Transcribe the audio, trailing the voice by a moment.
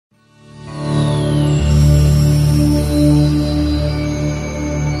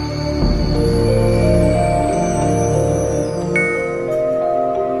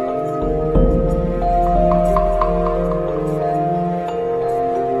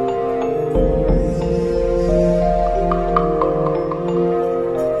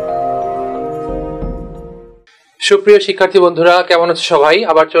সুপ্রিয় শিক্ষার্থী বন্ধুরা, কেমন আছো সবাই?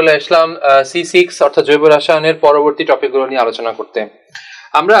 আবার চলে আসলাম C6 অর্থাৎ জৈব রসায়নের পরবর্তী টপিকগুলো নিয়ে আলোচনা করতে।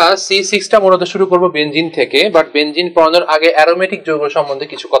 আমরা C6টা মূলত শুরু করব বেনজিন থেকে, বাট বেনজিন পড়ানোর আগে অ্যারোমেটিক যৌগ সম্বন্ধে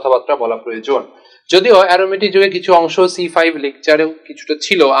কিছু কথাবার্তা বলা প্রয়োজন। যদিও অ্যারোমেটিক যৌগের কিছু অংশ C5 লেকচারেও কিছুটা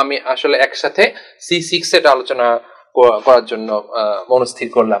ছিল, আমি আসলে একসাথে C6 এর আলোচনা করার জন্য মনস্থির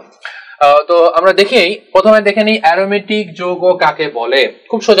করলাম। তো আমরা প্রথমে দেখে নিই অ্যারোমেটিক যৌগ কাকে বলে।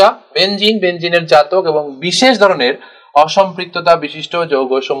 খুব সোজা, বেনজিনের জাতক এবং বিশেষ ধরনের অসম্পৃক্ততা বিশিষ্ট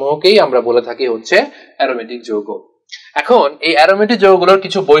যৌগ সমূহকেই আমরা বলে থাকি হচ্ছে অ্যারোমেটিক যৌগ। এখন এই অ্যারোমেটিক যৌগগুলোর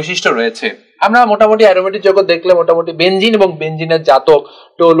কিছু বৈশিষ্ট্য রয়েছে। আমরা মোটামুটি অ্যারোমেটিক যৌগ দেখলে মোটামুটি বেনজিন এবং বেনজিনের জাতক,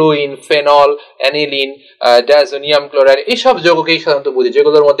 toluene, phenol, aniline, diazonium chloride, এইসব যৌগকেই সাধারণত বুঝি,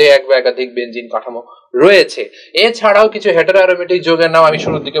 যেগুলোর মধ্যে এক বা একাধিক বেনজিন কাঠামো রয়েছে। এছাড়াও কিছু হেটারো অ্যারোমেটিক যৌগের নাম আমি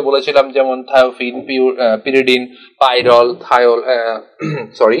শুরুর দিকে বলেছিলাম, যেমন থায়োফিন, পিরিডিন, পাইরল,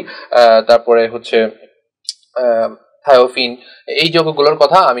 তারপরে হচ্ছে থায়োফিন, এই যৌগগুলোর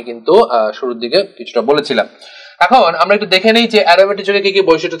কথা আমি কিন্তু শুরুর দিকে কিছুটা বলেছিলাম। এখন আমরা একটু দেখে নেই যে অ্যারোমেটিক যৌগের কি কি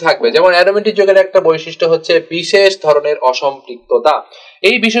বৈশিষ্ট্য থাকবে। যেমন অ্যারোমেটিক যৌগের একটা বৈশিষ্ট্য হচ্ছে বিশেষ ধরনের অসম্পৃক্ততা।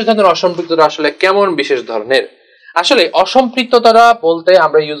 এই বিশেষ ধরনের অসম্পৃক্ততা আসলে কেমন বিশেষ ধরনের? আসলে অসম্পৃক্ততা বলতে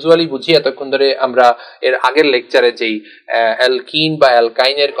আমরা ইউজুয়ালি বুঝি, এতক্ষণ ধরে আমরা এর আগের লেকচারে যেই অ্যালকিন বা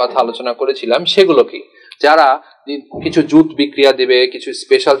অ্যালকাইনের কথা আলোচনা করেছিলাম সেগুলো কি, যারা কিছু জুট বিক্রিয়া দিবে, কিছু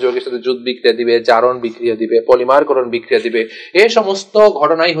স্পেশাল যৌগের সাথে জুট বিক্রিয়া দিবে, জারণ বিক্রিয়া দিবে, পলিমারকরণ বিক্রিয়া দিবে, এই সমস্ত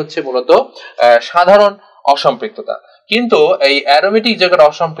ঘটনাই হচ্ছে মূলত সাধারণ অসম্পৃক্ততা। কিন্তু এই অ্যারোমেটিক যৌগের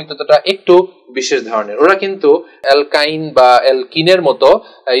অসম্পৃক্ততাটা একটু বিশেষ ধরনের। ওরা কিন্তু অ্যালকাইন বা অ্যালকিনের মতো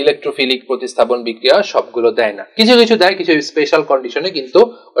ইলেকট্রোফিলিক প্রতিস্থাপন বিক্রিয়া সবগুলো দেয় না, কিছু কিছু দেয়, কিছু স্পেশাল কন্ডিশনে কিন্তু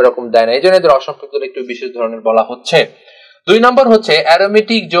ওরকম দেয় না। এই জন্য এদের অসম্পৃক্ততা একটু বিশেষ ধরনের বলা হচ্ছে। 2 নম্বর হচ্ছে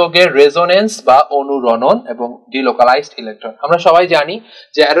অ্যারোমেটিক যৌগের রেজোনেন্স বা অনুরণন এবং ডিলোকালাইজড ইলেকট্রন। আমরা সবাই জানি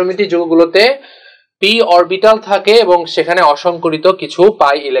যে অ্যারোমেটিক যৌগগুলোতে পি অরবিটাল থাকে এবং সেখানে অসংকরিত কিছু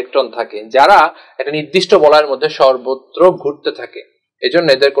পাই ইলেকট্রন থাকে, যারা একটা নির্দিষ্ট বলয়ের মধ্যে সর্বত্র ঘুরতে থাকে। এজন্য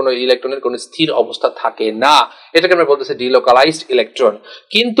এদের কোনো ইলেকট্রনের কোনো স্থির অবস্থা থাকে না, এটাকে আমরা বলতেছি ডিলোকালাইজড ইলেকট্রন।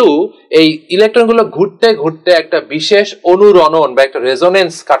 কিন্তু এই ইলেকট্রনগুলো ঘুরতে ঘুরতে একটা বিশেষ অনুরণন বা একটা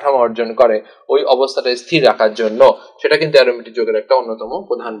রেজোনেন্স কাঠামো অর্জন করে ওই অবস্থাটা স্থির রাখার জন্য। সেটা কিন্তু অ্যারোমেটিক যৌগের একটা অন্যতম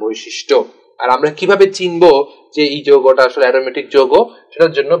প্রধান বৈশিষ্ট্য। আর আমরা কিভাবে চিনবো যে এই যৌগটা আসলে অ্যারোমেটিক যৌগ,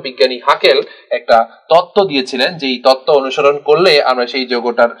 সেটার জন্য বিজ্ঞানী হাকেল একটা তত্ত্ব দিয়েছিলেন, যে এই তত্ত্ব অনুসরণ করলে আমরা সেই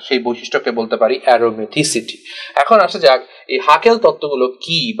যৌগটার সেই বৈশিষ্ট্যকে বলতে পারি অ্যারোমেটিসিটি। এখন আসা যাক এই হাকেল তত্ত্বগুলো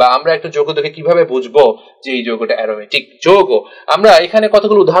কি, বা আমরা একটা যৌগ দেখে কিভাবে বুঝবো যে এই যৌগটা অ্যারোমেটিক যৌগ। আমরা এখানে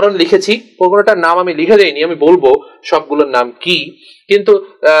কতগুলো উদাহরণ লিখেছি, কোনটার নাম আমি লিখে দেইনি, আমি বলবো সবগুলোর নাম কি। কিন্তু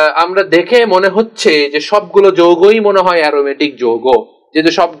আমরা দেখে মনে হচ্ছে যে সবগুলো যৌগই মনে হয় অ্যারোমেটিক যৌগ,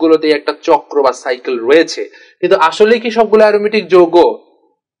 যেহেতু সবগুলোতে একটা চক্র বা সাইকেল রয়েছে। কিন্তু আসলে কি সবগুলো অ্যারোমেটিক যৌগ,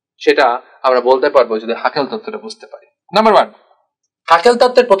 সেটা আমরা বলতে পারবো যদি হাকেল তত্ত্বটা বুঝতে পারি। নাম্বার 1, হাকেল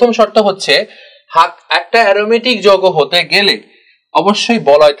তত্ত্বের প্রথম শর্ত হচ্ছে একটা অ্যারোমেটিক যৌগ হতে গেলে অবশ্যই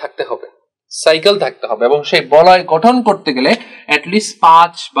বলয় থাকতে হবে, সাইকেল থাকতে হবে, এবং সেই বলয় গঠন করতে গেলে অ্যাটলিস্ট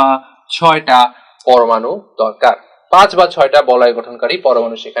 5 বা 6টা পরমাণু দরকার। 5 বা 6টা বলয় গঠনকারী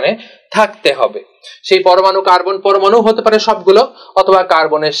পরমাণু সেখানে থাকতে হবে। সেই পরমাণু কার্বন পরমাণু হতে পারে সবগুলো, অথবা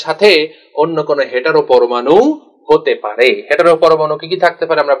কার্বনের সাথে অন্য কোনো হেটারো পরমাণু হতে পারে। হেটারো পরমাণু কি কি থাকতে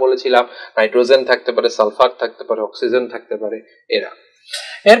পারে আমরা বলেছিলাম, নাইট্রোজেন থাকতে পারে, সালফার থাকতে পারে, অক্সিজেন থাকতে পারে, এরা।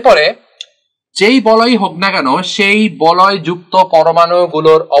 এরপরে যেই বলয় হোক না কেন, সেই বলয় যুক্ত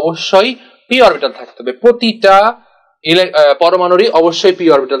পরমাণুগুলোর অবশ্যই পি অরবিটাল থাকতে হবে। প্রতিটা পরমাণুরই অবশ্যই পি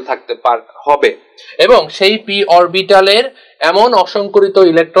অরবিটাল থাকতে হবে, এবং সেই পি অরবিটালের এমন অসংকরিত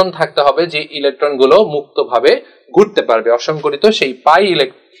ইলেকট্রন থাকতে হবে যে ইলেকট্রনগুলো মুক্তভাবে ঘুরতে পারবে। অসংকরিত সেই পাই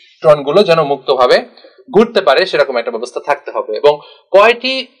ইলেকট্রনগুলো যেন মুক্তভাবে ঘুরতে পারে সেরকম একটা ব্যবস্থা থাকতে হবে। এবং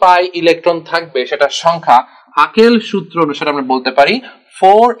কয়টি পাই ইলেকট্রন থাকবে সেটার সংখ্যা হাকেল সূত্র অনুসারে আমরা বলতে পারি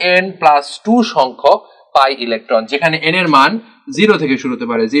 4n+2 সংখ্যক পাই ইলেকট্রন, যেখানে n এর মান 0 থেকে শুরু হতে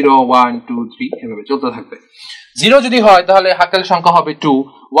পারে, 0, 1, 2, 3 এভাবে চলতে থাকবে। 0 যদি হয় তাহলে হাকেল সংখ্যা হবে 2,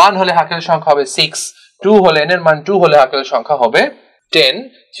 1 হলে হাকেল সংখ্যা হবে 6, 2 হলে n এর মান 2 হলে হাকেল সংখ্যা হবে 10,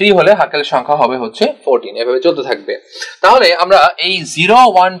 3 হলে হাকেল সংখ্যা হবে হচ্ছে 14, এভাবে চলতে থাকবে। তাহলে আমরা এই 0,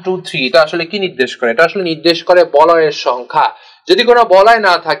 1, 2, 3 এটা আসলে কি নির্দেশ করে? এটা আসলে নির্দেশ করে বলয়ের সংখ্যা। যদি কোনো বলয়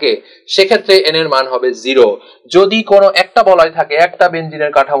না থাকে সেক্ষেত্রে n এর মান হবে 0। যদি কোনো একটা বলয় থাকে, একটা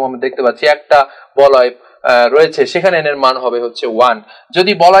বেনজিনের কাঠামো আমরা দেখতে পাচ্ছি, একটা বলয় রয়েছে, সেখানে n এর মান হবে হচ্ছে 1।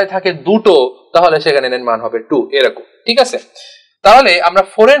 যদি বলয় থাকে দুটো, তাহলে সেখানে n এর মান হবে 2, এরকম। ঠিক আছে, তাহলে আমরা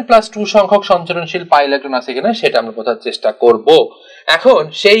 4n+2 সংখ্যক সঞ্চরণশীল পাই ইলেকট্রন আছে কিনা সেটা আমরা বোঝার চেষ্টা করব। এখন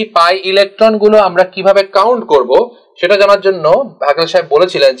সেই পাই ইলেকট্রন গুলো আমরা কিভাবে কাউন্ট করব সেটা জানার জন্য ভাগেল সাহেব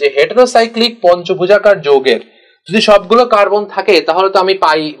বলেছিলেন যে হেটেরোসাইক্লিক পঞ্চভুজাকার যৌগের যদি সবগুলো কার্বন থাকে তাহলে তো আমি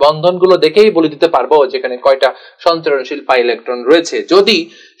পাই বন্ধনগুলো দেখেই বলে দিতে পারবো যেখানে কয়টা সঞ্চরণশীল পাই ইলেকট্রন রয়েছে। যদি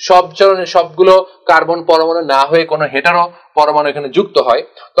সবগুলো কার্বন পরমাণু না হয়ে কোনো হেটারো পরমাণু এখানে যুক্ত হয়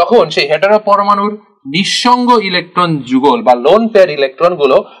তখন সেই হেটারো পরমাণুর নিঃসঙ্গ ইলেকট্রন যুগল বা লোন পেয়ার ইলেকট্রন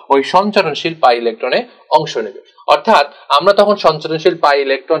গুলো ওই সঞ্চরণশীল পাই ইলেকট্রনে অংশ নেবে। অর্থাৎ আমরা তখন সঞ্চরণশীল পাই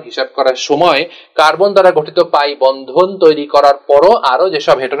ইলেকট্রন হিসাব করার সময় কার্বন দ্বারা গঠিত পাই বন্ধন তৈরি করার পরও আরো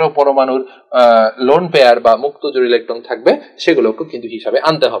যেসব হেটারো পরমাণুর লোন পেয়ার বা মুক্ত জোড় ইলেকট্রন থাকবে সেগুলোকে কিন্তু হিসাবে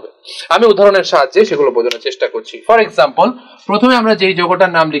আনতে হবে। আমি উদাহরণের সাহায্যে সেগুলো বোঝানোর চেষ্টা করছি। ফর এক্সাম্পল, প্রথমে আমরা যেই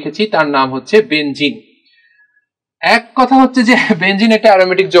যৌগটার নাম লিখেছি তার নাম হচ্ছে বেনজিন। এক কথা হচ্ছে যে বেনজিন একটা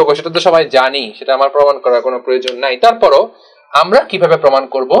অ্যারোমেটিক যৌগ, সেটা তো সবাই জানি, সেটা আমার প্রমাণ করার কোনো প্রয়োজন নাই। তারপরও আমরা কিভাবে প্রমাণ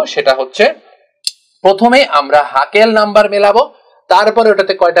করব সেটা হচ্ছে প্রথমে আমরা হাকেল নাম্বার মেলাবো, তারপরে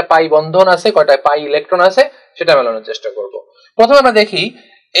ওটাতে কয়টা পাই বন্ধন আছে কয়টা পাই ইলেকট্রন আছে সেটা মেলানোর চেষ্টা করব। প্রথমে আমরা দেখি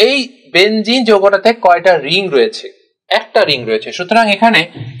এই বেনজিন যৌগটাতে কয়টা রিং রয়েছে। একটা রিং রয়েছে, সুতরাং এখানে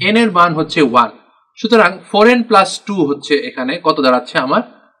n এর মান হচ্ছে 1, সুতরাং 4n+2 হচ্ছে এখানে কত দাঁড়াচ্ছে আমার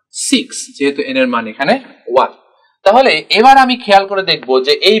 6, যেহেতু n এর মান এখানে 1। তাহলে এবার আমি খেয়াল করে দেখবো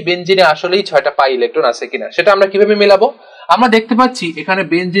যে এই বেনজিনে আসলেই 6টা পাই ইলেকট্রন আছে কিনা। সেটা আমরা কিভাবে মেলাবো? আমরা দেখতে পাচ্ছি এখানে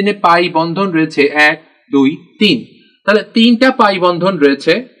বেনজিনে পাই বন্ধন রয়েছে 1 2 3, তাহলে 3টা পাই বন্ধন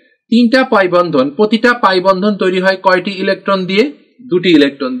রয়েছে। 3টা পাই বন্ধন, প্রতিটা পাই বন্ধন তৈরি হয় কয়টি ইলেকট্রন দিয়ে? 2টি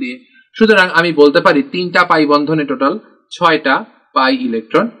ইলেকট্রন দিয়ে। সুতরাং আমি বলতে পারি 3টা পাই বন্ধনে টোটাল 6টা পাই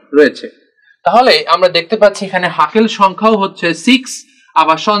ইলেকট্রন রয়েছে। তাহলে আমরা দেখতে পাচ্ছি এখানে হাকেল সংখ্যাও হচ্ছে 6,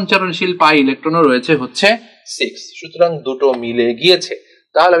 আবার সঞ্চরণশীল পাই ইলেকট্রনও রয়েছে হচ্ছে 6, সুতরাং দুটো মিলে গিয়েছে।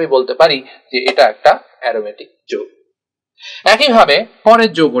 তাহলে আমি বলতে পারি যে এটা একটা অ্যারোমেটিক যৌগ। একইভাবে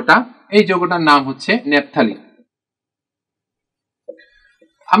পরের যৌগটা, এই যৌগটার নাম হচ্ছে নেপথালিন।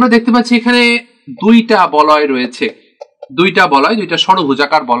 আমরা দেখতে পাচ্ছি এখানে দুইটা বলয় রয়েছে, দুইটা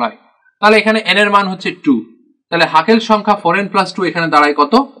ষড়ভুজাকার বলয়। তাহলে এখানে n এর মান হচ্ছে 2, তাহলে হাকেল সংখ্যা 4n+2 এখানে দাঁড়ায়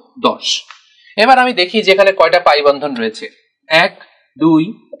কত? 10। এবার আমি দেখি যে এখানে কয়টা পাই বন্ধন রয়েছে। 1 2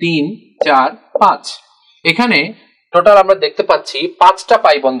 3 4 5, এখানে টোটাল আমরা দেখতে পাচ্ছি 5টা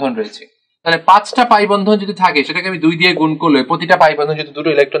পাই বন্ধন রয়েছে। তাহলে 5টা পাই বন্ধন যদি থাকে সেটাকে আমি 2 দিয়ে গুণ করলে প্রতিটা পাই বন্ধন যদি দুটো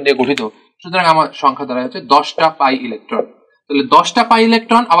ইলেকট্রন দিয়ে গঠিত, সুতরাং আমার সংখ্যা দাঁড়ায় হচ্ছে 10টা পাই ইলেকট্রন। তাহলে 10টা পাই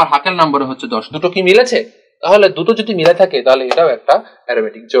ইলেকট্রন আবার হাকেল নাম্বার হচ্ছে 10, দুটো কি মিলেছে? তাহলে দুটো যদি মিলে থাকে তাহলে এটাও একটা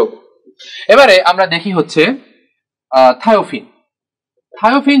অ্যারোমেটিক যৌগ। এবারে আমরা দেখি হচ্ছে থায়োফিন।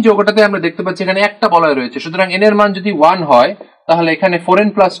 থায়োফিন যৌগটাতে আমরা দেখতে পাচ্ছি এখানে একটা বলয় রয়েছে, সুতরাং n এর মান যদি 1 হয় তাহলে এখানে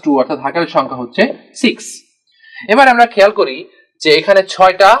 4n+2 অর্থাৎ হাকেল সংখ্যা হচ্ছে 6। এবার আমরা খেয়াল করি যে এখানে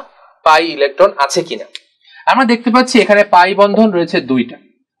 6টা পাই ইলেকট্রন আছে কিনা। আমরা দেখতে পাচ্ছি এখানে পাই বন্ধন রয়েছে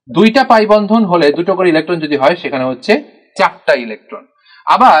 2টা পাই বন্ধন হলে দুটো করে ইলেকট্রন যদি হয় সেখানে হচ্ছে 4টা ইলেকট্রন।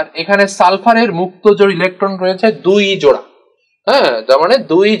 আবার এখানে সালফারের মুক্ত জোড় ইলেকট্রন রয়েছে 2 জোড়া, হ্যাঁ, তার মানে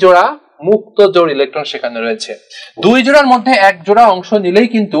 2 জোড়া মুক্ত জোড় ইলেকট্রন সেখানে রয়েছে। 2 জোড়ার মধ্যে 1 জোড়া অংশ নিলেই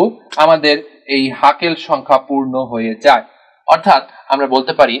কিন্তু আমাদের এই হাকেল সংখ্যা পূর্ণ হয়ে যায়। অর্থাৎ আমরা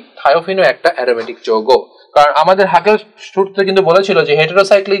বলতে পারি থায়োফিনও একটা অ্যারোমেটিক যৌগ, কারণ আমাদের হাকেল সূত্রে কিন্তু বলেছিল যে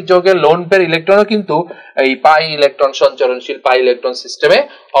হেটেরোসাইক্লিক যৌগের লোন পেয়ার ইলেকট্রনও কিন্তু এই পাই ইলেকট্রন সঞ্চরণশীল পাই ইলেকট্রন সিস্টেমে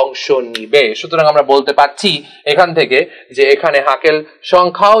অংশ নিবে। সুতরাং আমরা বলতে পারছি এখান থেকে যে এখানে হাকেল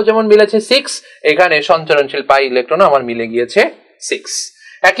সংখ্যাও যেমন মিলেছে 6, এখানে সঞ্চরণশীল পাই ইলেকট্রনও আমার মিলে গিয়েছে 6।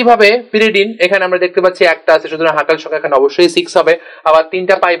 একইভাবে পিরিডিন, এখানে আমরা দেখতে পাচ্ছি একটা আছে, সুতরাং হাকেল সংখ্যা এখানে অবশ্যই 6 হবে। আবার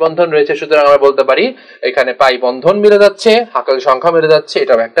 3টা পাই বন্ধন রয়েছে, সুতরাং আমরা বলতে পারি এখানে পাই বন্ধন মিলে যাচ্ছে, হাকেল সংখ্যা মিলে যাচ্ছে,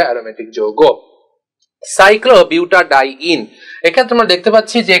 এটাও একটা অ্যারোমেটিক যৌগ। সাইক্লোবিউটাডাইইন, এক্ষেত্রে আমরা দেখতে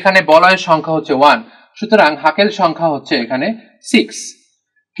পাচ্ছি যে এখানে বলয়ের সংখ্যা হচ্ছে 1, সুতরাং হাকেল সংখ্যা হচ্ছে এখানে 6,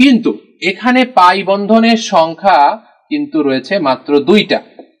 কিন্তু এখানে পাই বন্ধনের সংখ্যা কিন্তু রয়েছে মাত্র 2টা।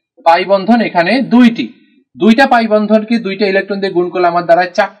 পাই বন্ধন এখানে 2টা পাই বন্ধনকে 2টা ইলেকট্রন দিয়ে গুণ করলে আমার দ্বারা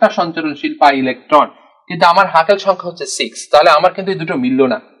 4টা সঞ্চরণশীল পাই ইলেকট্রন, কিন্তু আমার হাকেল সংখ্যা হচ্ছে 6, তাহলে আমার কিন্তু এই দুটো মিললো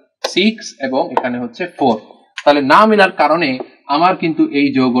না, 6 এবং এখানে হচ্ছে 4। তাহলে না মিলার কারণে আমার কিন্তু এই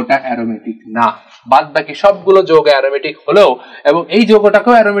যৌগটা অ্যারোমেটিক না। বাদ বাকি সবগুলো যৌগ অ্যারোমেটিক হলেও এবং এই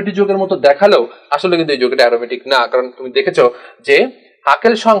যৌগটাকেও অ্যারোমেটিক যৌগের মতো দেখালেও আসলে কিন্তু এই যৌগটা অ্যারোমেটিক না, কারণ তুমি দেখেছো যে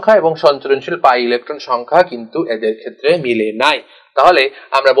হাকেল সংখ্যা এবং সঞ্চরণশীল পাই ইলেকট্রন সংখ্যা কিন্তু এদের ক্ষেত্রে মিলে নাই। তাহলে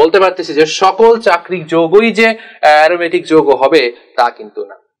আমরা বলতে পারতেছি যে সকল চাক্রিক যৌগই যে অ্যারোমেটিক যৌগ হবে তা কিন্তু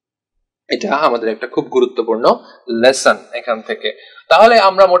না। এটা আমাদের একটা খুব গুরুত্বপূর্ণ লেসন এখান থেকে। তাহলে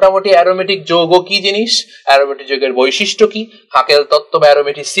আমরা মোটামুটি অ্যারোমেটিক যৌগ কি জিনিস, অ্যারোমেটিক যৌগের বৈশিষ্ট্য কি, হাকেল তত্ত্ব বা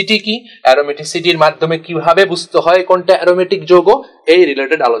অ্যারোমেটিসিটি কি, অ্যারোমেটিসিটির মাধ্যমে কিভাবে বুঝতে হয় কোনটা অ্যারোমেটিক যৌগ, এই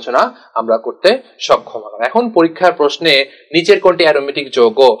রিলেটেড আলোচনা আমরা করতে সক্ষম হলাম। এখন পরীক্ষার প্রশ্নে নিচের কোনটি অ্যারোমেটিক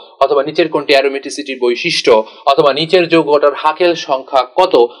যৌগ অথবা নিচের কোনটি অ্যারোমেটিসিটির বৈশিষ্ট্য অথবা নিচের যৌগটার হাকেল সংখ্যা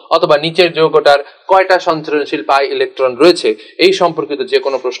কত অথবা নিচের যৌগটার কয়টা সঞ্চরণশীল পাই ইলেকট্রন রয়েছে, এই সম্পর্কিত যে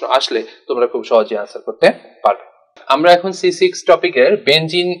কোনো প্রশ্ন আসলে তোমরা খুব সহজে আনসার করতে পারবে। আমরা এখন C6 টপিকের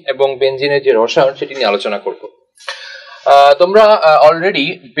বেনজিন এবং বেনজিনের যে রসায়ন সেটি নিয়ে আলোচনা করব। তোমরা অলরেডি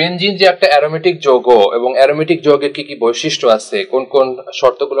বেনজিন যে একটা অ্যারোমেটিক যৌগ এবং অ্যারোমেটিক যৌগের কি কি বৈশিষ্ট্য আছে, কোন কোন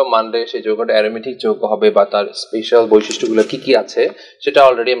শর্তগুলো মানলে সেই যৌগটা অ্যারোমেটিক যৌগ হবে বা তার স্পেশাল বৈশিষ্ট্যগুলো কি কি আছে, সেটা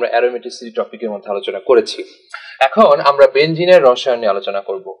অলরেডি আমরা অ্যারোমেটিসিটি টপিকের মধ্যে আলোচনা করেছি। এখন আমরা বেনজিনের রসায়ন নিয়ে আলোচনা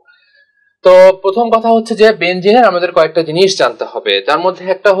করব। তো প্রথম কথা হচ্ছে যে বেনজিনের আমাদের কয়েকটা জিনিস জানতে হবে। তার মধ্যে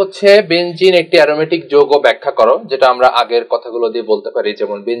একটা হচ্ছে বেনজিন একটি অ্যারোমেটিক যৌগ ব্যাখ্যা করো, যেটা আমরা আগের কথাগুলো দিয়ে বলতে পারি।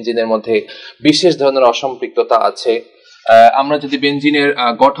 যেমন বেনজিনের মধ্যে বিশেষ ধরনের অসম্পৃক্ততা আছে। আমরা যদি বেনজিনের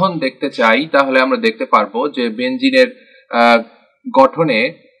গঠন দেখতে চাই তাহলে আমরা দেখতে পারবো যে বেনজিনের গঠনে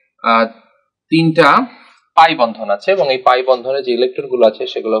 3টা পাই বন্ধন আছে এবং এই পাই বন্ধনে যে ইলেকট্রনগুলো আছে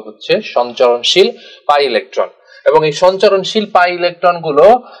সেগুলো হচ্ছে সঞ্চরণশীল পাই ইলেকট্রন এবং এই সঞ্চরণশীল পাই ইলেকট্রন গুলো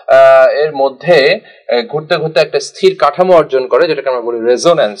এর মধ্যে ঘুরতে ঘুরতে একটা স্থির কাঠামো অর্জন করে, যেটাকে আমরা বলি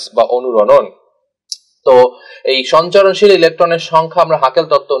রেজোন্যান্স বা অনুরণন। তো এই সঞ্চরণশীল ইলেকট্রনের সংখ্যা আমরা হাকেল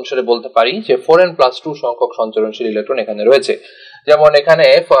তত্ত্ব অনুসারে বলতে পারি যে 4n+2 সংখ্যক সঞ্চরণশীল ইলেকট্রন এখানে রয়েছে। যেমন এখানে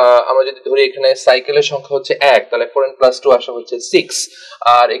আমরা যদি ধরি এখানে সাইকেলের সংখ্যা হচ্ছে 1, তাহলে 4n+2 আসে হচ্ছে 6,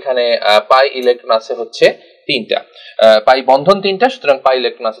 আর এখানে পাই ইলেকট্রন আছে হচ্ছে 3টা, পাই বন্ধন 3টা, সুতরাং পাই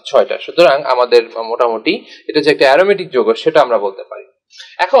ইলেকট্রন আছে 6টা। সুতরাং আমাদের মোটামুটি এটা যে একটা অ্যারোমেটিক যৌগ সেটা আমরা বলতে পারি।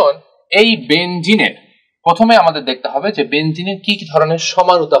 এখন এই বেনজিনের প্রথমে আমাদের দেখতে হবে যে বেনজিনের কি কি ধরনের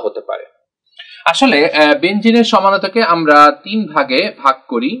সমানুতা হতে পারে। আসলে বেনজিনের সমানুতাকে আমরা 3 ভাগে ভাগ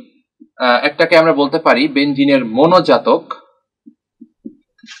করি। একটাকে আমরা বলতে পারি বেনজিনের মনোজাতক,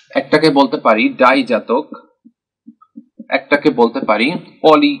 একটাকে বলতে পারি ডাইজাতক, একটাকে বলতে পারি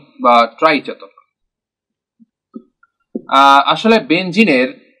পলি বা ট্রাইজাতক। আসলে বেনজিনের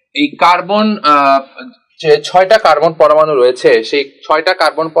এই কার্বন যে 6টা কার্বন পরমাণু রয়েছে, সেই 6টা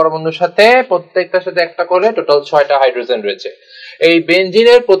কার্বন পরমাণুর সাথে প্রত্যেকটার সাথে একটা করে টোটাল 6টা হাইড্রোজেন রয়েছে। এই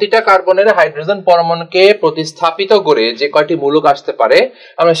বেনজিনের প্রতিটা কার্বনের হাইড্রোজেন পরমাণুকে প্রতিস্থাপিত করে যে কয়টি মূলক আসতে পারে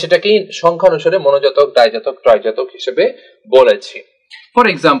আমরা সেটাকে সংখ্যা অনুসারে মনোজাতক, ডাইজাতক, ট্রাইজাতক হিসেবে বলেছি। ফর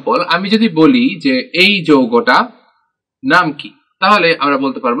এক্সাম্পল, আমি যদি বলি যে এই যৌগটা নাম কি, তাহলে আমরা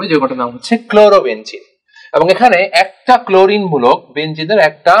বলতে পারবো যৌগটার নাম হচ্ছে ক্লোরোবেনজিন এবং এখানে একটা ক্লোরিন মূলক বেনজিনের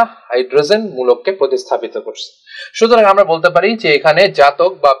একটা হাইড্রোজেন মূলককে প্রতিস্থাপিত করছে। সুতরাং আমরা বলতে পারি যে এখানে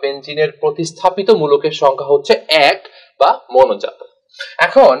জাতক বা বেনজিনের প্রতিস্থাপিত মূলকের সংখ্যা হচ্ছে 1 বা মনোজাতক।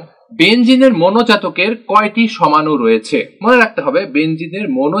 এখন বেনজিনের মনোজাতকের কয়টি সমাণু রয়েছে? মনে রাখতে হবে বেনজিনের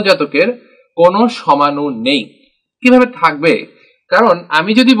মনোজাতকের কোনো সমাণু নেই। কিভাবে থাকবে? কারণ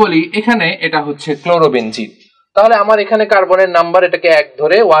আমি যদি বলি এখানে এটা হচ্ছে ক্লোরোবেনজিন, তাহলে আমার এখানে কার্বনের নাম্বার এটাকে 1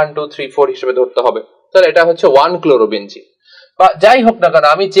 ধরে 1 2 3 4 হিসেবে ধরতে হবে, তাহলে এটা হচ্ছে 1 ক্লোরোবেনজিন। বা যাই হোক না কেন,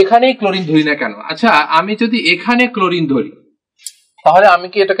 আমি যেখানেই ক্লোরিন ধরি না কেন, আচ্ছা আমি যদি এখানে ক্লোরিন ধরি তাহলে আমি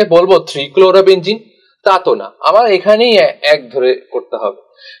কি এটাকে বলবো 3 ক্লোরোবেনজিন? তা তো না, আমার এখানেই 1 ধরে করতে হবে।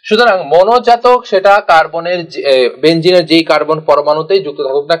 সুতরাং মনোজাতক সেটা কার্বনের বেনজিনের যেই কার্বন পরমাণুতেই যুক্ত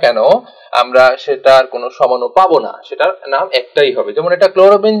থাকুক না কেন আমরা সেটার কোনো সমাণু পাবো না, সেটার নাম একটাই হবে। যেমন এটা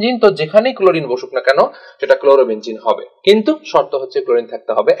ক্লোরোবেনজিন, তো যেখানেই ক্লোরিন বসুক না কেন সেটা ক্লোরোবেনজিন হবে, কিন্তু শর্ত হচ্ছে ক্লোরিন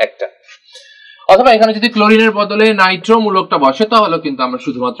থাকতে হবে একটা। অথবা এখানে যদি ক্লোরিনের বদলে নাইট্রো মূলকটা বসে তাহলে কিন্তু আমরা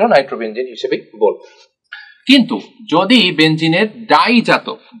শুধুমাত্র নাইট্রোবেনজিন হিসেবেই বলবো। কিন্তু যদি বেনজিনের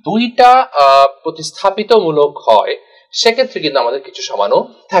ডাইজাতক 2টা প্রতিস্থাপিত মূলক হয় সেক্ষেত্রে কিন্তু আমাদের কিছু সমাণু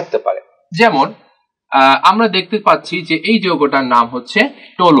থাকতে পারে। যেমন আমরা দেখতে পাচ্ছি যে এই যৌগটার নাম হচ্ছে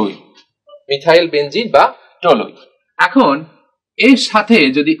টলুইন, মিথাইল বেনজিন বা টলুইন। এখন এর সাথে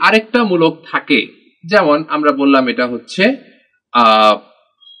যদি আরেকটা মূলক থাকে, যেমন আমরা বললাম এটা হচ্ছে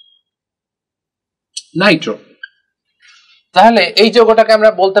নাইট্রো, তাহলে এই যৌগটাকে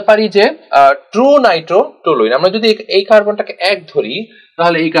আমরা বলতে পারি যে ট্রু নাইট্রো টলুইন। আমরা যদি এই কার্বনটাকে 1 ধরি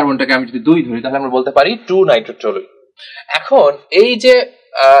তাহলে এই কার্বনটাকে আমি যদি 2 ধরি তাহলে আমরা বলতে পারি ট্রু নাইট্রো টলুইন। এখন এই যে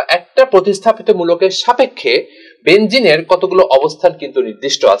একটা প্রতিস্থাপিত মূলকের সাপেক্ষে বেনজিনের কতগুলো অবস্থান কিন্তু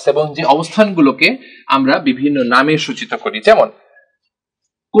নির্দিষ্ট আছে এবং যে অবস্থানগুলোকে আমরা বিভিন্ন নামে সূচিত করি। যেমন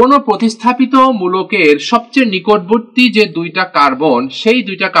কোন প্রতিস্থাপিত মূলকের সবচেয়ে নিকটবর্তী যে 2টা কার্বন, সেই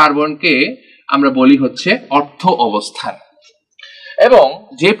 2টা কার্বনকে আমরা বলি হচ্ছে অর্থ অবস্থান, এবং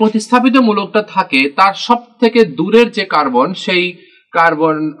যে প্রতিস্থাপিত মূলকটা থাকে তার সব থেকে দূরের যে কার্বন সেই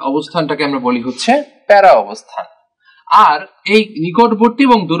কার্বন অবস্থানটাকে আমরা বলি হচ্ছে প্যারা অবস্থান। আর এই নিকটবর্তী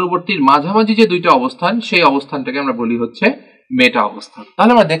এবং দূরবর্তীর মাঝামাঝি যে 2টা অবস্থান সেই অবস্থানটাকে আমরা বলি হচ্ছে মেটা অবস্থান।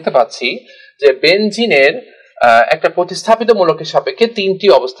 তাহলে আমরা দেখতে পাচ্ছি যে বেনজিনের একটা প্রতিস্থাপিত মূলকের সাপেক্ষে তিনটি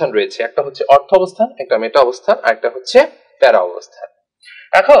অবস্থান রয়েছে, একটা হচ্ছে অর্থ অবস্থান, একটা মেটা অবস্থান, আর একটা হচ্ছে প্যারা অবস্থান।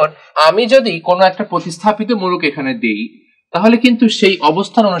 এখন আমি যদি কোনো একটা প্রতিস্থাপিত মূলক এখানে দিই তাহলে কিন্তু সেই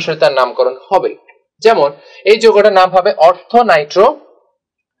অবস্থান অনুসারে তার নামকরণ হবে। যেমন এই যৌগটার নাম হবে অর্থ নাইট্রো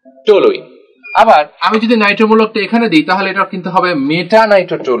টোলুইন। আবার আমি যদি নাইট্রোমূলকটা এখানে দিই তাহলে এটা কিন্তু হবে মেটা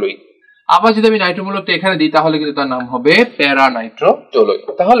নাইট্রোটোলুইন। আবার যদি আমি নাইট্রোমূলকটা এখানে দিই তাহলে কিন্তু তার নাম হবে প্যারা নাইট্রোটোলুইন।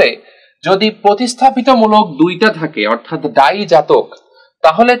 তাহলে যদি প্রতিস্থাপিত মূলক দুইটা থাকে অর্থাৎ ডাই জাতক,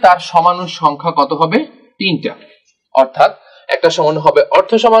 তাহলে তার সমাণু সংখ্যা কত হবে? তিনটা। অর্থাৎ একটা সমাণু হবে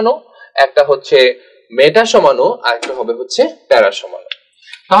অর্থ সমাণু, একটা হচ্ছে মেটা সমাণু, আর একটা হবে হচ্ছে প্যারা সমাণু।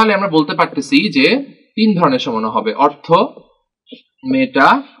 তাহলে আমরা বলতে পারতেছি যে তিন ধরনের সমাণু হবে, অর্থ, মেটা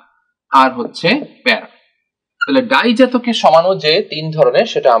আর হচ্ছে প্যারা। তাহলে ডাই জাতকের সমাণু যে তিন ধরনের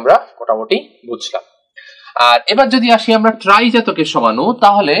সেটা আমরা মোটামুটি বুঝলাম। আর এবার যদি আসি আমরা ট্রাই জাতকের সমাণু,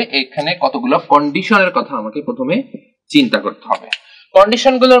 তাহলে এখানে কতগুলো কন্ডিশনের কথা আমাকে প্রথমে চিন্তা করতে হবে।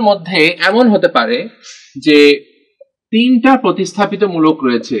 কন্ডিশনগুলোর মধ্যে এমন হতে পারে যে তিনটা প্রতিস্থাপিত মূলক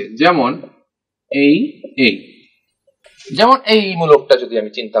রয়েছে, যেমন যেমন এই মূলকটা যদি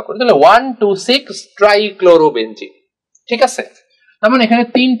আমি চিন্তা করি তাহলে 1,2,6 ট্রাইক্লোরোবেনজিন। ঠিক আছে, তার মানে এখানে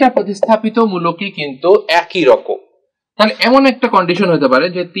তিনটা প্রতিস্থাপিত মূলকই কিন্তু একই রকম। তাহলে এমন একটা কন্ডিশন হতে পারে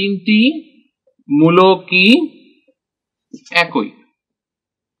যে তিনটি মূলকই একই,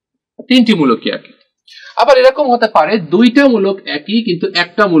 তিনটি মূলকই একই। আবার এরকম হতে পারে দুইটা মূলক একই কিন্তু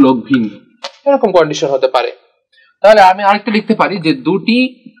একটা মূলক ভিন্ন, এরকম কন্ডিশন হতে পারে। তাহলে আমি আরেকটা লিখতে পারি যে দুটি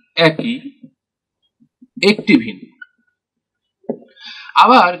একই একটি ভিন্ন।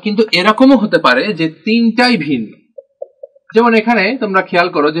 আবার কিন্তু এরকমও হতে পারে যে তিনটাই ভিন্ন। যেমন এখানে তোমরা খেয়াল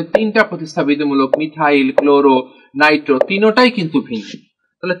করো যে তিনটা প্রতিস্থাপিত মূলক মিথাইল, ক্লোরো, নাইট্রো তিনটাই কিন্তু ভিন্ন।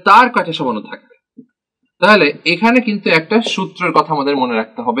 তাহলে তার কয়টা সমাণু থাকবে? তাহলে এখানে কিন্তু একটা সূত্রের কথা আমাদের মনে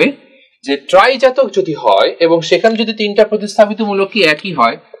রাখতে হবে যে ট্রাই জাতক যদি হয় এবং সেখানে যদি তিনটা প্রতিস্থাপিত মূলকই একই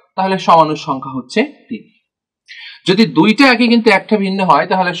হয় তাহলে সমাণুর সংখ্যা হচ্ছে 3। যদি দুইটা একই কিন্তু একটা ভিন্ন হয়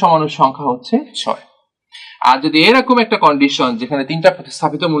তাহলে সমাণুর সংখ্যা হচ্ছে 6। আর যদি এরকম একটা কন্ডিশন যেখানে তিনটা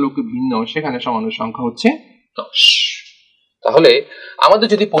প্রতিস্থাপিত মূলক ভিন্ন, সেখানে সমাণুর সংখ্যা হচ্ছে 10। তাহলে আমাদের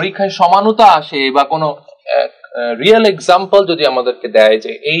যদি পরীক্ষায় সমানুতা আসে বা কোনো রিয়েল এক্সাম্পল যদি আমাদেরকে দেয়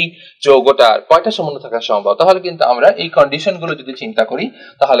যে এই যৌগটার কয়টা সমাণু থাকা সম্ভব, তাহলে কিন্তু আমরা এই কন্ডিশনগুলো যদি চিন্তা করি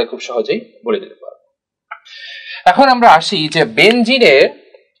তাহলে খুব সহজেই বলে দিতে পারবো। এখন আমরা আসি যে বেনজিনের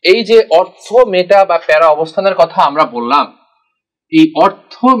এই যে অর্থ, মেটা বা প্যারা অবস্থানের কথা আমরা বললাম, এই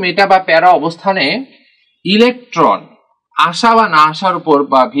অর্থ, মেটা বা প্যারা অবস্থানে ইলেকট্রন আসা বা না আসার উপর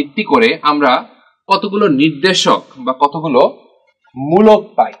বা ভিত্তি করে আমরা কতগুলো নির্দেশক বা কতগুলো মূলক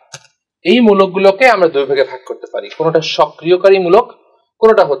পাই। এই মূলকগুলোকে আমরা দুই ভাগে ভাগ করতে পারি, কোনটা সক্রিয়কারী মূলক,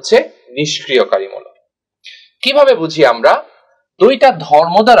 কোনটা হচ্ছে নিষ্ক্রিয়কারী মূলক। কিভাবে বুঝি আমরা? দুইটা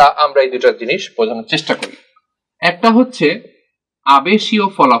ধর্ম দ্বারা আমরা এই দুটো জিনিস বোঝানোর চেষ্টা করি। একটা হচ্ছে আবেশীয়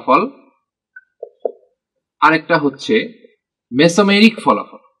ফলাফল, আরেকটা হচ্ছে মেসোমেরিক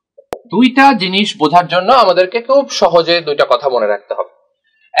ফলাফল। দুইটা জিনিস বোঝার জন্য আমাদেরকে খুব সহজে দুইটা কথা মনে রাখতে হবে।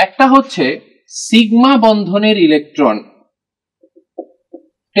 একটা হচ্ছে সিগমা বন্ধনের ইলেকট্রন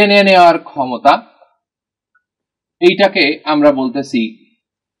টেনে নেওয়ার ক্ষমতা, এইটাকে আমরা বলতেছি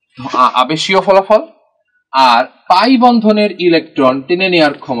আবেশীয় ফলাফল। আর পাই বন্ধনের ইলেকট্রন টেনে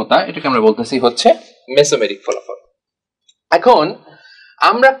নেওয়ার ক্ষমতা, এটাকে আমরা বলতেছি হচ্ছে মেসোমেরিক ফলাফল। এখন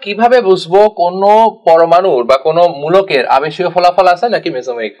আমরা কিভাবে বুঝবো কোন পরমাণুর বা কোন মূলকের আবেশীয় ফলাফল আছে নাকি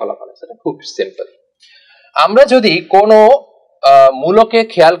মেসোমেরিক ফলাফল আছে? খুব সিম্পল। আমরা যদি কোন মূলকে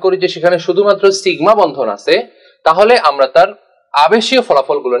খেয়াল করি যে সেখানে শুধুমাত্র সিগমা বন্ধন আছে, তাহলে আমরা তার আবেশীয়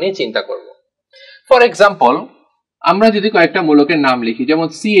ফলাফলগুলো নিয়ে চিন্তা করব। ফর এক্সাম্পল, আমরা যদি কয়েকটা মূলকের নাম লিখি, যেমন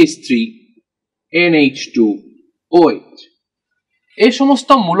CH3, NH2, OH, এই সমস্ত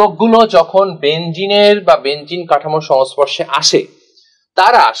মূলকগুলো যখন বেনজিনের বা বেনজিন কাঠামোর সংস্পর্শে আসে,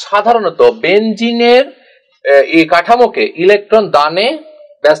 তারা সাধারণত বেনজিনের এই কাঠামোকে ইলেকট্রন দানে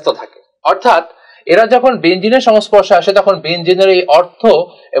ব্যস্ত থাকে। অর্থাৎ এরা যখন বেনজিনের সংস্পর্শে আসে তখন বেনজিনের এই অর্থ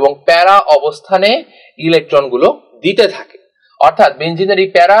এবং প্যারা অবস্থানে ইলেকট্রনগুলো দিতে থাকে। অর্থাৎ বেনজিনের এই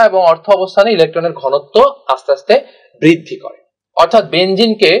প্যারা এবং অর্থ অবস্থানে ইলেকট্রনের ঘনত্ব আস্তে আস্তে বৃদ্ধি করে। অর্থাৎ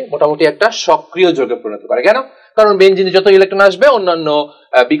বেনজিনকে মোটামুটি একটা সক্রিয় যৌগে পরিণত করে। কেন? কারণ বেনজিনে যত ইলেকট্রন আসবে অন্যান্য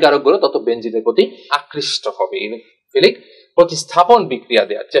বিকারকগুলো তত বেনজিনের প্রতি আকৃষ্ট হবে, ইলেকট্রোফিলিক প্রতিস্থাপন বিক্রিয়া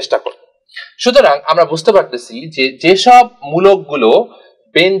দেওয়ার চেষ্টা করবে। সুতরাং আমরা বুঝতে পারতেছি যে যেসব মূলকগুলো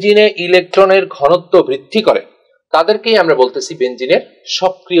বেনজিনে ইলেকট্রনের ঘনত্ব বৃদ্ধি করে তাদেরকেই আমরা বলতেছি বেনজিনের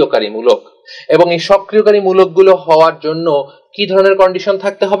সক্রিয়কারী মূলক। এবং এই সক্রিয়কারী মূলকগুলো হওয়ার জন্য কি ধরনের কন্ডিশন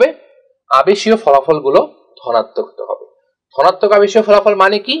থাকতে হবে? আবেশীয় ফলাফলগুলো ধনাত্মক হতে হবে। ধনাত্মক আবেশীয় ফলাফল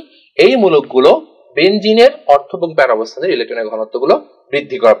মানে কি? এই মূলকগুলো বেনজিনের অর্থ এবং প্যারা অবস্থানের ইলেকট্রনের ঘনত্বগুলো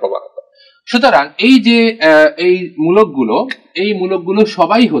বৃদ্ধি করার প্রবণতা। সুতরাং এই যে এই মূলকগুলো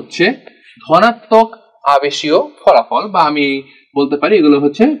সবাই হচ্ছে ধনাত্মক আবেশীয় ফলাফল, বা আমি বলতে পারি এগুলো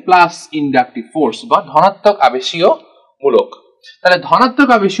হচ্ছে প্লাস ইন্ডাকটিভ ফোর্স বা ধনাত্মক আবেশীয় মূলক। তাহলে ধনাত্মক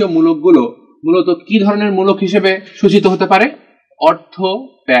আবেশীয় মূলকগুলো মূলত কি ধরনের মূলক হিসেবে সূচিত হতে পারে? অর্থ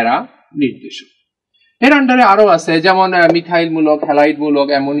প্যারা নির্দেশক। এর আন্ডারে আরো আছে, যেমন মিথাইল মূলক, হ্যালাইড মূলক,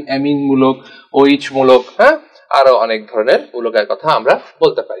 অ্যামিন মূলক, ওইচ মূলক, হ্যাঁ, আরো অনেক ধরনের মূলকের কথা আমরা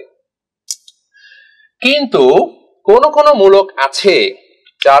বলতে পারি। কিন্তু কোন কোন মূলক আছে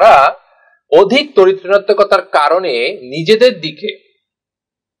যারা অধিক তড়িৎ ঋণাত্মকতার কারণে নিজেদের দিকে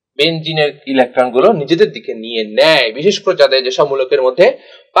বেনজিনের ইলেকট্রনগুলো নিজেদের দিকে নিয়ে নেয়, বিশেষ করে যাদের যেসব মূলকের মধ্যে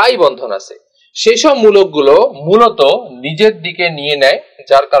পাই বন্ধন আছে সেসব মূলকগুলো মূলত নিজের দিকে নিয়ে নেয়,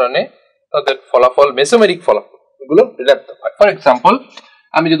 যার কারণে তাদের ফলাফল মেসোমেরিক ফলাফল এগুলো ঋণাত্মক হয়। ফর এক্সাম্পল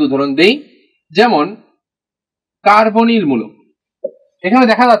আমি যদি উদাহরণ দেই, যেমন কার্বনিল মূলক, এখানে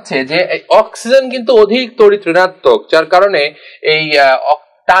দেখা যাচ্ছে যে অক্সিজেন কিন্তু অধিক তড়িৎ ঋণাত্মক, যার কারণে এই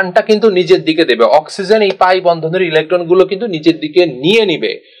টানটা কিন্তু নিজের দিকে দেবে। অক্সিজেন এই পাই বন্ধনের ইলেকট্রন গুলো কিন্তু নিজের দিকে নিয়ে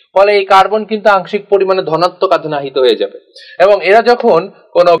নিবে, ফলে এই কার্বন কিন্তু আংশিক পরিমাণে ধনাত্মক আধানাহিত হয়ে যাবে, এবং এরা যখন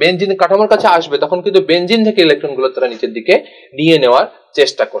কোন বেনজিন কাঠামোর কাছে আসবে তখন কিন্তু বেনজিন থেকে ইলেকট্রন গুলো তারা নিচের দিকে নিয়ে নেওয়ার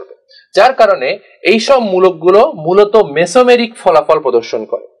চেষ্টা করবে, যার কারণে এইসব মূলকগুলো মূলত মেসোমেরিক ফলাফল প্রদর্শন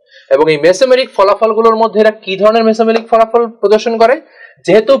করে। এবং এই মেসোমেরিক ফলাফলগুলোর মধ্যে এরা কি ধরনের মেসোমেরিক ফলাফল প্রদর্শন করে?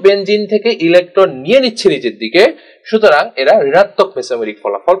 যেহেতু বেনজিন থেকে ইলেকট্রন নিয়ে নিচ্ছে নিজের দিকে, সুতরাং এরা ঋণাত্মক মেসোমেরিক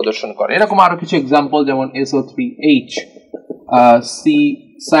ফলাফল প্রদর্শন করে। এরকম আরো কিছু এক্সাম্পল, যেমন SO3H, সি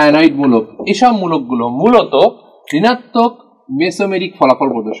সায়ানাইড মূলক, এসব মূলকগুলো মূলত ঋণাত্মক মেসোমেরিক ফলাফল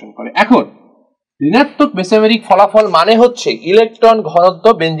প্রদর্শন করে। এখন ঋণাত্মক মেসোমেরিক ফলাফল মানে হচ্ছে ইলেকট্রন ঘনত্ব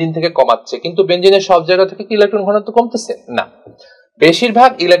বেনজিন থেকে কমাচ্ছে, কিন্তু বেনজিনের সব জায়গা থেকে কি ইলেকট্রন ঘনত্ব কমতেছে? না, বেশিরভাগ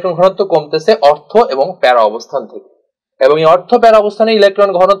ইলেকট্রন ঘনত্ব কমতেছে অর্থ এবং প্যারা অবস্থান থেকে, এবং এই অর্থ প্যারা অবস্থানে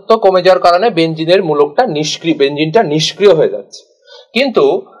ইলেকট্রন ঘনত্ব কমে যাওয়ার কারণে বেনজিনের মূলকটা বেনজিনটা নিষ্ক্রিয় হয়ে যাচ্ছে। কিন্তু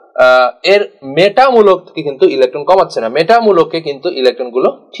এর মেটা মূলক থেকে কিন্তু ইলেকট্রন কমাচ্ছে না, মেটা মূলকে কিন্তু ইলেকট্রন গুলো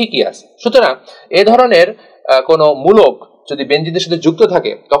ঠিকই আছে। সুতরাং এ ধরনের কোন মূলক যদি বেনজিনের সাথে যুক্ত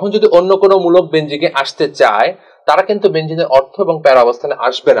থাকে, তখন যদি অন্য কোনো মূলক বেনজিনে আসতে চায়, তারা কিন্তু বেনজিনের অর্থ এবং প্যারা অবস্থানে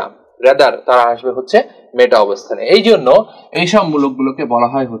আসবে না, রাদার তারা আসবে হচ্ছে মেটা অবস্থানে। এই জন্য এইসব মূলকগুলোকে বলা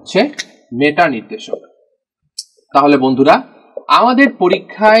হয় হচ্ছে মেটা নির্দেশক। তাহলে বন্ধুরা, আমাদের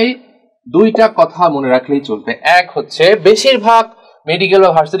পরীক্ষায় দুইটা কথা মনে রাখলেই চলবে। এক হচ্ছে বেশিরভাগ মেডিকেল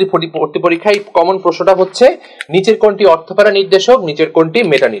বা ভার্সিটি ভর্তি পরীক্ষায় কমন প্রশ্নটা হচ্ছে নিচের কোনটি অর্থপ্যারা নির্দেশক, নিচের কোনটি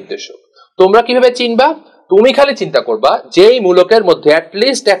মেটা নির্দেশক। তোমরা কিভাবে চিনবা? তুমি খালি চিন্তা করবা যেই মূলকের মধ্যে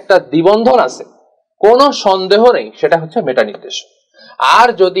অ্যাটলিস্ট একটা দ্বিবন্ধন আছে, কোনো সন্দেহ নেই সেটা হচ্ছে মেটা নির্দেশক। আর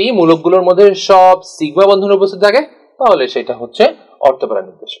যদি মূলকগুলোর মধ্যে সব সিগমা বন্ধন উপস্থিত থাকে, তাহলে সেটা হচ্ছে অর্থপ্যারা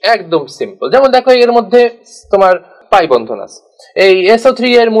নির্দেশক। একদম সিম্পল। যেমন দেখো এর মধ্যে তোমার পাই বন্ধন আছে, এই SO3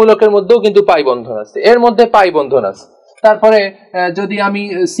 এর মূলকের মধ্যেও কিন্তু পাই বন্ধন আছে, এর মধ্যে পাই বন্ধন আছে। তারপরে যদি আমি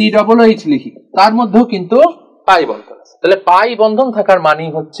COOH লিখি, তার মধ্যেও কিন্তু পাই বন্ধন আছে। তাহলে পাই বন্ধন থাকার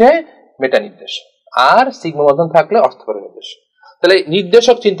মানেই হচ্ছে মেটা নির্দেশক, আর সিগমা বন্ধন থাকলে অর্থপ্যারা নির্দেশক। তাহলে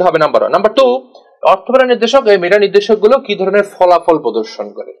নির্দেশক চিন্তা হবে নাম্বার 1। নাম্বার 2, অর্থপ্যারা নির্দেশক এই মেটা নির্দেশক গুলো কি ধরনের ফলাফল প্রদর্শন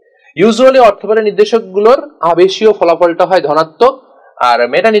করে? ইউজুয়ালি অর্থপ্যারা নির্দেশক গুলোর আবেশীয় ফলাফলটা হয় ধনাত্মক, আর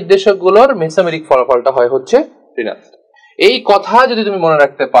মেটা নির্দেশক গুলোর মেসোমেরিক ফলাফলটা হয় হচ্ছে ঋণাত্মক। এই কথা যদি তুমি মনে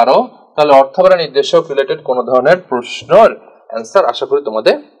রাখতে পারো, তাহলে অর্থপ্যারা নির্দেশক রিলেটেড কোন ধরনের প্রশ্নের অ্যান্সার আশা করি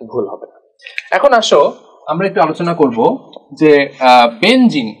তোমাদের ভুল হবে না। এখন আসো আমরা একটু আলোচনা করব যে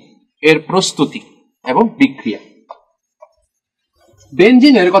বেনজিন এর প্রস্তুতি এবং বিক্রিয়া।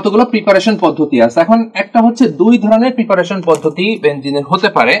 বেনজিনের কতগুলো প্রিপারেশন পদ্ধতি আছে। এখন একটা হচ্ছে দুই ধরনের প্রিপারেশন পদ্ধতি বেনজিনের হতে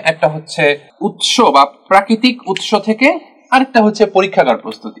পারে, একটা হচ্ছে উৎস বা প্রাকৃতিক উৎস থেকে, আরেকটা হচ্ছে পরীক্ষাগার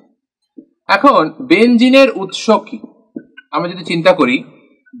প্রস্তুতি। এখন বেনজিনের উৎস কি? আমরা যদি চিন্তা করি,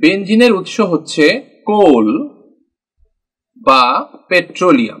 বেনজিনের উৎস হচ্ছে কোল বা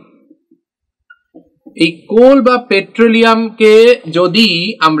পেট্রোলিয়াম। এই কোল বা পেট্রোলিয়ামকে যদি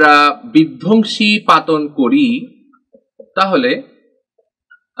আমরা বিধ্বংসী পাতন করি, তাহলে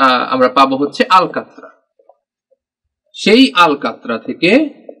আমরা পাবো হচ্ছে আলকাত্রা। সেই আলকাত্রা থেকে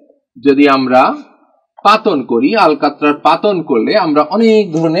যদি আমরা পাতন করি, আলকাত্রার পাতন করলে আমরা অনেক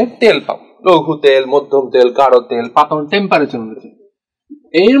ধরনের তেল পাবো, লঘু তেল, মধ্যম তেল, গাঢ় তেল, পাতন টেম্পারেচার অনুযায়ী।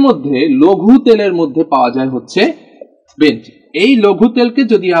 এর মধ্যে লঘু তেলের মধ্যে পাওয়া যায় হচ্ছে বেনজিন। এই লঘু তেলকে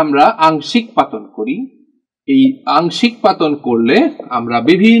যদি আমরা আংশিক পাতন করি, এই আংশিক পাতন করলে আমরা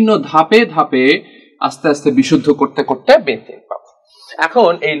বিভিন্ন ধাপে ধাপে আস্তে আস্তে বিশুদ্ধ করতে করতে বেনজিন পাবো।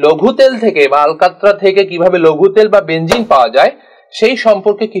 এখন এই লঘু তেল থেকে বা আলকাত্রা থেকে কিভাবে লঘু তেল বা বেনজিন পাওয়া যায় সেই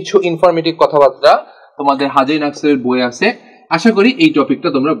সম্পর্কে কিছু ইনফরমেটিভ কথাবার্তা তোমাদের হাজির নাকসের বই আছে, আশা করি এই টপিকটা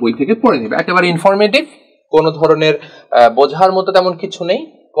তোমরা বই থেকে পড়ে নেবে, একেবারে ইনফরমেটিভ, কোনো ধরনের বোঝার মতো তেমন কিছু নেই।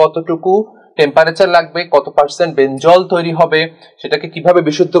 কতটুকু টেম্পারেচার লাগবে, কত পার্সেন্ট বেনজল তৈরি হবে, সেটাকে কিভাবে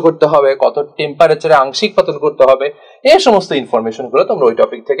বিশুদ্ধ করতে হবে, কত টেম্পারেচারে আংশিক পাতন করতে হবে, এই সমস্ত ইনফরমেশন গুলো তোমরা ওই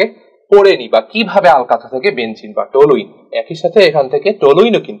টপিক থেকে পড়ে নিবা। কিভাবে আলকাথা থেকে বেনজিন বা টলুইন, একই সাথে এখান থেকে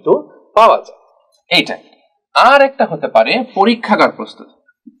টলুইনও কিন্তু পাওয়া যায়, এইটা। আর একটা হতে পারে পরীক্ষাগার প্রস্তুতি।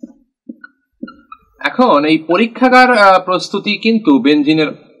 এখন এই পরীক্ষাগার প্রস্তুতি কিন্তু বেনজিনের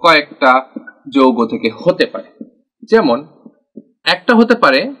কয়েকটা যৌগ থেকে হতে পারে। যেমন একটা হতে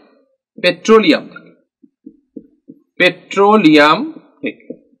পারে পেট্রোলিয়াম থেকে,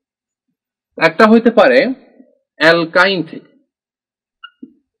 একটা হতে পারে অ্যালকাইন থেকে,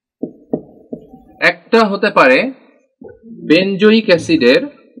 একটা হতে পারে বেনজোইক অ্যাসিডের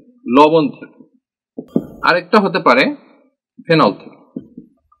লবণ থেকে, আরেকটা হতে পারে ফেনল থেকে।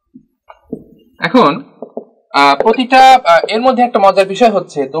 এখন প্রতিটা এর মধ্যে একটা মজার বিষয়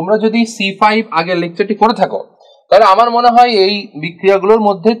হচ্ছে, তোমরা যদি C5 আগের লেকচারটি করে থাকো তাহলে আমার মনে হয় এই বিক্রিয়াগুলোর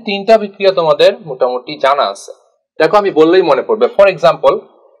মধ্যে 3টা বিক্রিয়া তোমাদের মোটামুটি জানা আছে। দেখো আমি বললেই মনে পড়বে। ফর এক্সাম্পল,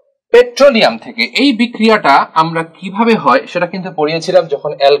 পেট্রোলিয়াম থেকে এই বিক্রিয়াটা আমরা কিভাবে হয় সেটা কিন্তু পড়িয়েছিলাম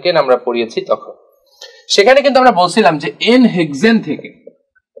যখন অ্যালকেন আমরা পড়িয়েছি তখন। সেখানে কিন্তু আমরা বলছিলাম যে এন হেক্সেন থেকে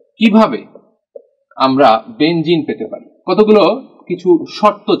কিভাবে আমরা বেনজিন পেতে পারি, কতগুলো কিছু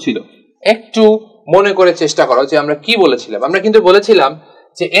শর্ত ছিল। একটু মনে করে চেষ্টা করো যে আমরা কি বলেছিলাম। আমরা কিন্তু বলেছিলাম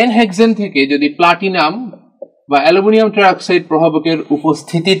যে এন হেক্সেন থেকে যদি প্লাটিনাম বা অ্যালুমিনিয়াম ট্রাইঅক্সাইড প্রভাবকের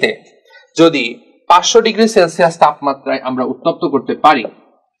উপস্থিতিতে যদি 500 ডিগ্রি সেলসিয়াস তাপমাত্রায় আমরা উত্তপ্ত করতে পারি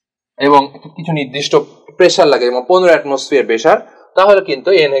এবং কিছু নির্দিষ্ট প্রেসার লাগে, যেমন 15 অ্যাটমসফিয়ার প্রেসার, তাহলে কিন্তু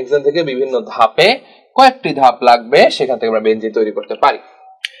এন হেক্সেন থেকে বিভিন্ন ধাপে কয়েকটি ধাপ লাগবে, সেখান থেকে আমরা বেনজিন তৈরি করতে পারি।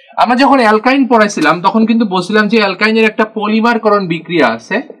 আমরা যখন অ্যালকাইন পড়াইছিলাম তখন কিন্তু বলছিলাম যে অ্যালকাইনের একটা পলিমারকরণ বিক্রিয়া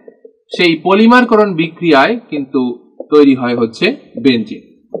আছে, সেই পলিমারকরণ বিক্রিয়ায় কিন্তু তৈরি হয় হচ্ছে বেনজিন।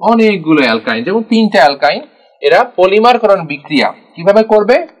 অনেকগুলো অ্যালকাইন, যেমন 3টা অ্যালকাইন, এরা পলিমারকরণ বিক্রিয়া কিভাবে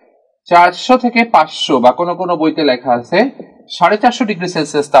করবে, 400 থেকে 500 বা কোনো কোনো বইতে লেখা আছে 450 ডিগ্রি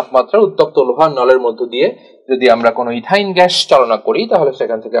সেলসিয়াস তাপমাত্রা উত্তপ্ত লোহার নলের মধ্য দিয়ে যদি আমরা কোনো ইথাইন গ্যাস চালনা করি তাহলে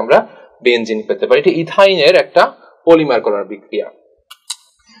সেখান থেকে আমরা বেনজিন পেতে পারি। এটি ইথাইনের একটা পলিমারকরণ বিক্রিয়া।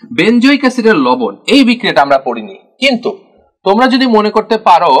 বেনজোইক অ্যাসিডের লবণ, এই বিক্রিয়াটা আমরা পড়িনি, কিন্তু তোমরা যদি মনে করতে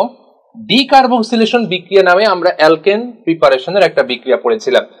পারো ডিকার্বক্সিলেশন বিক্রিয়া নামে আমরা অ্যালকেন প্রিপারেশনের একটা বিক্রিয়া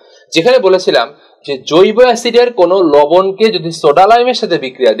পড়েছিলাম, যেখানে বলেছিলাম যে জৈব অ্যাসিডের কোনো লবণকে যদি সোডা লাইমের সাথে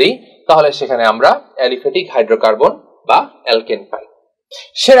বিক্রিয়া দেই তাহলে সেখানে আমরা অ্যালিফ্যাটিক হাইড্রোকার্বন বা অ্যালকেন পাই।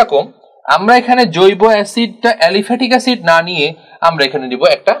 সেরকম আমরা এখানে জৈব অ্যাসিডটা অ্যালিফ্যাটিক অ্যাসিড না নিয়ে আমরা এখানে নিব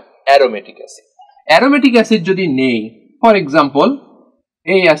একটা অ্যারোমেটিক অ্যাসিড। অ্যারোমেটিক অ্যাসিড যদি নেই, ফর এক্সাম্পল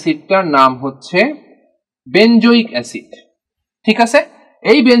এই অ্যাসিডটার নাম হচ্ছে বেনজোইক অ্যাসিড, ঠিক আছে।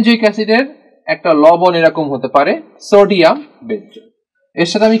 এই বেনজোইক অ্যাসিডের একটা লবণ এরকম হতে পারে সোডিয়াম বেনজোইক, এর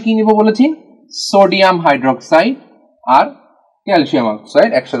সাথে আমি কি নিব বলেছি, সোডিয়াম হাইড্রোক্সাইড আর ক্যালসিয়াম অক্সাইড,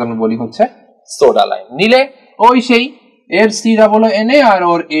 একসাথে আমরা বলি হচ্ছে সোডা লাইম। নিলে ওই সেই এর সি ডাবল Na আর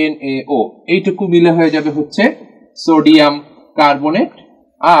ওর NaO, এইটুকু মিলে হয়ে যাবে হচ্ছে সোডিয়াম কার্বনেট,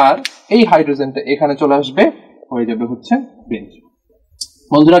 আর এই হাইড্রোজেনটা এখানে চলে আসবে, হয়ে যাবে হচ্ছে বেনজিন।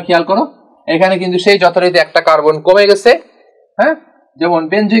 বন্ধুরা খেয়াল করো, এখানে কিন্তু সেই যথারীতি একটা কার্বন কমে গেছে। হ্যাঁ, যেমন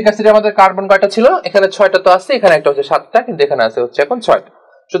বেনজোইক অ্যাসিডে আমাদের কার্বন কয়টা ছিল, এখানে 6টা তো আছে, এখানে একটা হচ্ছে 7টা, কিন্তু এখানে আছে হচ্ছে এখন 6টা।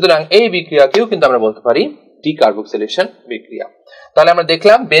 সুতরাং এই বিক্রিয়াকেও কিন্তু আমরা বলতে পারি ডিকার্বক্সিলেশন বিক্রিয়া। তাহলে আমরা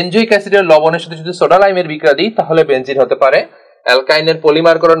দেখলাম বেনজোইক অ্যাসিডের লবণের সাথে যদি সোডা লাইমের বিক্রিয়া দিই তাহলে বেনজিন হতে পারে, অ্যালকাইনের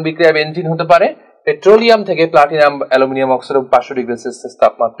পলিমারকরণ বিক্রিয়া বেনজিন হতে পারে, পেট্রোলিয়াম থেকে platinum aluminium oxide 500 degree Celsius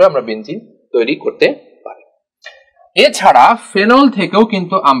তাপমাত্রায় আমরা বেনজিন তৈরি করতে পারি। এছাড়া ফেনল থেকেও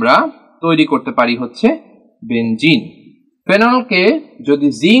কিন্তু আমরা তৈরি করতে পারি হচ্ছে বেনজিন। ফেনলকে যদি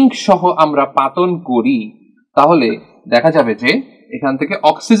জিঙ্ক সহ আমরা পাতন করি তাহলে দেখা যাবে যে এখান থেকে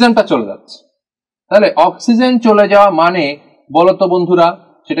অক্সিজেনটা চলে যাচ্ছে। তাহলে অক্সিজেন চলে যাওয়া মানে বলতো বন্ধুরা,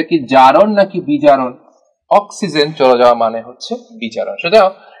 সেটা কি জারণ নাকি বিজারণ? অক্সিজেন চলে যাওয়া মানে হচ্ছে বিজারণ, সেটা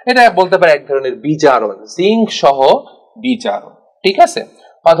এটা বলতে পারি এক ধরনের বিজারণ, জিঙ্ক সহ বিজারণ, ঠিক আছে।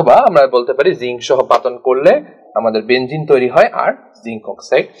 অথবা আমরা বলতে পারি জিঙ্ক সহ পাতন করলে আমাদের বেনজিন তৈরি হয় আর জিঙ্ক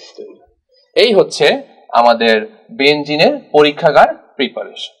অক্সাইড তৈরি হয়। এই হচ্ছে আমাদের বেনজিনের পরীক্ষাগার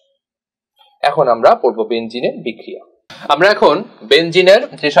প্রিপারেশন। এখন আমরা পড়বো বেনজিনের বিক্রিয়া। আমরা এখন বেনজিনের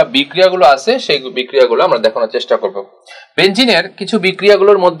যেসব বিক্রিয়াগুলো আছে সেই বিক্রিয়াগুলো আমরা দেখানোর চেষ্টা করব। বেনজিনের কিছু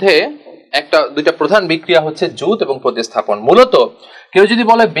বিক্রিয়াগুলোর মধ্যে দুইটা প্রধান বিক্রিয়া হচ্ছে জুত এবং প্রতিস্থাপন। মূলত কেউ যদি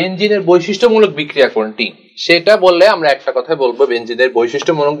বলে বেনজিনের বৈশিষ্ট্যমূলক বিক্রিয়া কোনটি, সেটা বললে আমরা একটা কথাই বলবো, বেনজিনের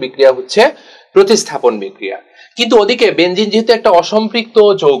বৈশিষ্ট্যমূলক বিক্রিয়া হচ্ছে প্রতিস্থাপন বিক্রিয়া। কিন্তু ওদিকে বেনজিন যেহেতু একটা অসম্পৃক্ত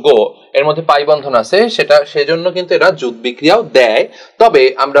যৌগ, এর মধ্যে পাই বন্ধন আছে, সেজন্য কিন্তু এরা যুত বিক্রিয়াও দেয়। তবে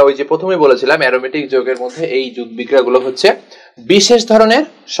আমরা ওই যে প্রথমে বলেছিলাম অ্যারোমেটিক যৌগের মধ্যে এই যুত বিক্রিয়াগুলো হচ্ছে বিশেষ ধরনের,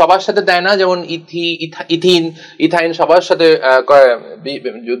 সবার সাথে দেয় না, যেমন ইথাইন সবার সাথে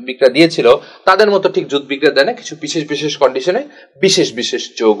জুট বিক্রিয়া দিয়েছিল, তাদের মতো ঠিক জুট বিক্রিয়া দেয় না, কিছু বিশেষ বিশেষ কন্ডিশনে বিশেষ বিশেষ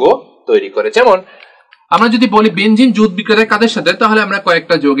যৌগ তৈরি করে। যেমন আমরা যদি বলি বেনজিন জুট বিক্রিয়া দেয় কাদের সাথে, তাহলে আমরা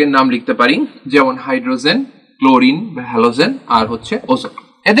কয়েকটা যৌগের নাম লিখতে পারি, যেমন হাইড্রোজেন, ক্লোরিন বা হ্যালোজেন আর হচ্ছে ওজোন।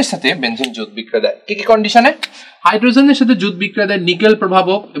 এদের সাথে বেনজিন জুট বিক্রিয়া দেয় কি কি কন্ডিশনে? হাইড্রোজেনের সাথে জুট বিক্রিয়া দেয় নিকেল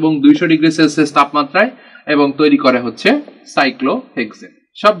প্রভাবক এবং 200 ডিগ্রি সেলসিয়াস তাপমাত্রায়, এবং তৈরি করে হচ্ছে সাইক্লোহেক্সেন।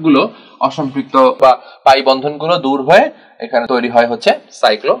 সবগুলো অসম্পৃক্ত বা পাই বন্ধনগুলো দূর হয়ে এখানে তৈরি হয় হচ্ছে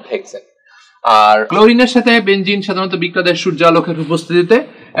সাইক্লোহেক্সেন। আর ক্লোরিনের সাথে বেনজিন সাধারণত বিক্রিয়া দেয় সূর্যালোকের উপস্থিতিতে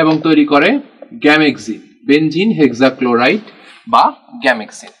এবং তৈরি করে গ্যামেক্সিন, বেনজিন হেক্সাক্লোরাইড বা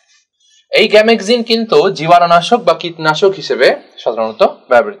গ্যামেক্সিন। এই গ্যামেক্সিন কিন্তু জীবাণুনাশক বা কীটনাশক হিসেবে সাধারণত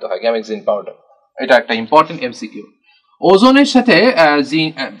ব্যবহৃত হয়, গ্যামেক্সিন পাউডার। এটা একটা ইম্পর্টেন্ট এমসিকিউ। ওজোনের সাথে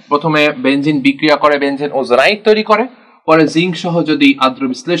প্রথমে বেনজিন বিক্রিয়া করে বেনজিন ওজোনাইড তৈরি করে, পরে জিঙ্ক সহ যদি আদ্র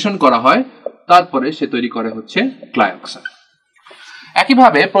বিশ্লেষণ করা হয় তারপরে সে তৈরি করে হচ্ছে ক্লায়োক্সান।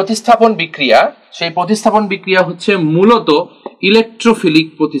 একইভাবে প্রতিস্থাপন বিক্রিয়া, সেই প্রতিস্থাপন বিক্রিয়া হচ্ছে মূলত ইলেকট্রোফিলিক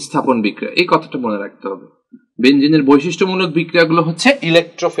প্রতিস্থাপন বিক্রিয়া। এই কথাটা মনে রাখতে হবে। বেনজিনের বৈশিষ্ট্যমূলক বিক্রিয়াগুলো হচ্ছে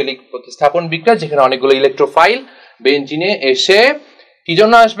ইলেকট্রোফিলিক প্রতিস্থাপন বিক্রিয়া, যেখানে অনেকগুলো ইলেকট্রোফাইল বেনজিনে এসে কি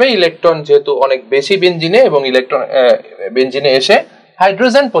জন্য আসবে, ইলেকট্রন যেহেতু অনেক বেশি বেনজিনে, এবং ইলেকট্রন বেনজিনে এসে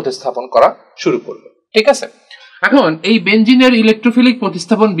হাইড্রোজেন প্রতিস্থাপন করা শুরু করবে। ঠিক আছে, এখন এই বেনজিনের ইলেকট্রোফিলিক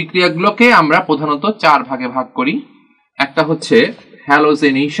প্রতিস্থাপন বিক্রিয়াগুলোকে আমরা প্রধানত 4 ভাগে ভাগ করি। একটা হচ্ছে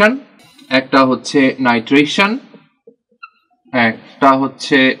হ্যালোজেনেশন, একটা হচ্ছে নাইট্রেশন, একটা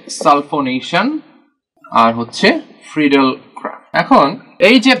হচ্ছে সালফোনেশন, আর হচ্ছে ফ্রিডেল ক্রাফট। এখন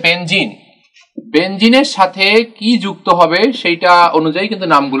এই যে বেনজিনের সাথে কি যুক্ত হবে সেইটা অনুযায়ী কিন্তু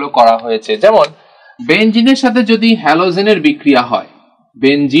নামগুলো করা হয়েছে। যেমন বেনজিনের সাথে যদি হ্যালোজেনের বিক্রিয়া হয়,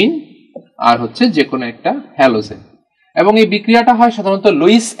 বেনজিন আর হচ্ছে যে কোনো একটা হ্যালোজেন, এবং এই বিক্রিয়াটা হয় সাধারণত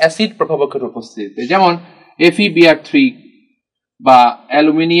লুইস অ্যাসিড প্রভাবকের উপস্থিতিতে, যেমন FeBr3 বা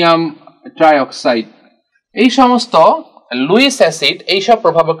অ্যালুমিনিয়াম ট্রাইঅক্সাইড, এই সমস্ত লুইস অ্যাসিড এইসব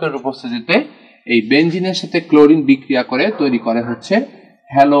প্রভাবকের উপস্থিতিতে এই বেনজিনের সাথে ক্লোরিন বিক্রিয়া করে তৈরি করে হচ্ছে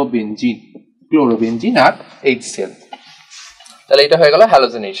হ্যালোবেনজিন, ক্লোরোবেনজিন আর HCl। তাহলে এটা হয়ে গেল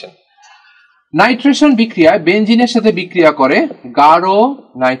হ্যালোজেনেশন। নাইট্রেশন বিক্রিয়ায় বেনজিনের সাথে বিক্রিয়া করে গাঢ়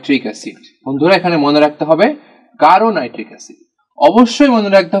নাইট্রিক অ্যাসিড। বন্ধুরা এখানে মনে রাখতে হবে গাঢ় নাইট্রিক অ্যাসিড, অবশ্যই মনে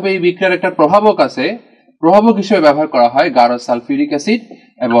রাখতে হবে এই বিক্রিয়ার একটা প্রভাবক আছে, প্রভাবক হিসেবে ব্যবহার করা হয় গাঢ় সালফিউরিক অ্যাসিড,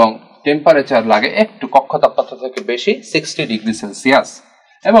 এবং টেম্পারেচার লাগে একটু কক্ষ তাপমাত্রা থেকে বেশি 60 ডিগ্রি সেলসিয়াস,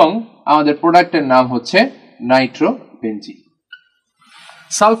 এবং আমাদের প্রোডাক্টের নাম হচ্ছে নাইট্রোবেনজিন।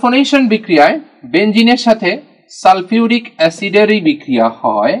 সালফোনেশন বিক্রিয়ায় বেনজিনের সাথে সালফিউরিক অ্যাসিডেরই বিক্রিয়া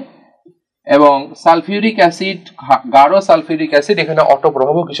হয়, এবং সালফিউরিক অ্যাসিড, গাঢ় সালফিউরিক অ্যাসিড এখানে অটো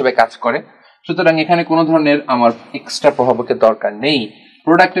প্রভাবক হিসেবে কাজ করে, সুতরাং এখানে কোনো ধরনের আমার এক্সট্রা প্রভাবকের দরকার নেই।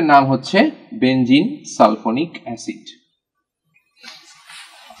 প্রোডাক্টের নাম হচ্ছে benzene sulphonic acid.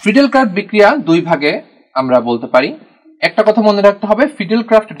 Friedel craft বিক্রিয়া 2 ভাগে আমরা বলতে পারি। একটা কথা মনে রাখতে হবে, ফ্রিডেল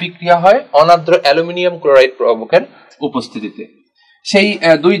ক্রাফট বিক্রিয়া হয় অনার্দ্র অ্যালুমিনিয়াম ক্লোরাইড প্রভাবকের উপস্থিতিতে। সেই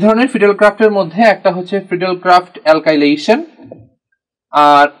 2 ধরনের ফ্রিডেল ক্রাফটের মধ্যে একটা হচ্ছে ফ্রিডেল ক্রাফট অ্যালকাইলেশন,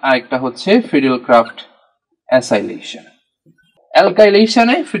 আর আরেকটা হচ্ছে ফ্রিডেল ক্রাফট অ্যাসাইলেশন।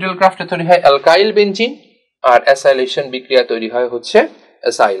 অ্যালকাইলেশনে ফ্রিডেল ক্রাফটে তৈরি হয় অ্যালকাইল বেনজিন, আর অ্যাসাইলেশন বিক্রিয়া তৈরি হয় হচ্ছে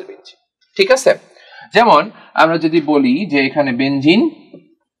অ্যাসাইল বেনজিন। ঠিক আছে, যেমন আমরা যদি বলি যে এখানে বেনজিন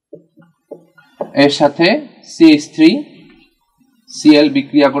এর সাথে CH3Cl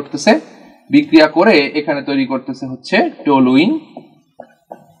বিক্রিয়া করতেছে, বিক্রিয়া করে এখানে তৈরি করতেছে হচ্ছে টলুইন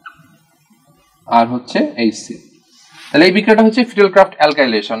আর হচ্ছে HCl। তাহলে এই বিক্রিয়াটা হচ্ছে ফ্রিডেল ক্রাফট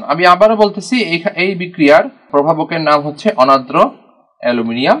অ্যালকাইলেশন। আমি আবারও বলতেছি এই বিক্রিয়ার প্রভাবকের নাম হচ্ছে অনার্দ্র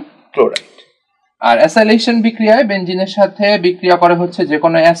অ্যালুমিনিয়াম ক্লোরাইড। আর অ্যাসাইলেশন বিক্রিয়ায় বেনজিনের সাথে বিক্রিয়া করে হচ্ছে যে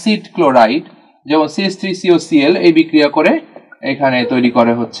কোনো অ্যাসিড ক্লোরাইড, যেমন CH3COCl, এই বিক্রিয়া করে এখানে তৈরি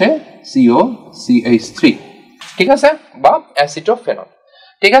করে হচ্ছে COCH3। ঠিক আছে, বা অ্যাসিটোফেনল।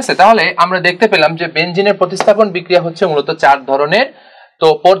 ঠিক আছে, তাহলে আমরা দেখতে পেলাম যে বেনজিনের প্রতিস্থাপন বিক্রিয়া হচ্ছে মূলত 4 ধরনের। তো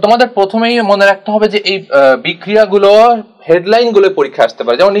তোমাদের প্রথমেই মনে রাখতে হবে যে এই বিক্রিয়াগুলো হেডলাইন গুলো পরীক্ষা আসতে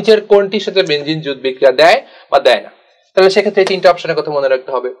পারে, যেমন নিচের কোনটির সাথে বেনজিন জুট বিক্রিয়া দেয় বা দেয় না। তাহলে সেক্ষেত্রে 3টা অপশনের কথা মনে রাখতে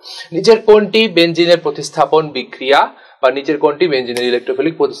হবে, নিচের কোনটি বেনজিনের প্রতিস্থাপন বিক্রিয়া বা নিচের কোনটি বেনজিনের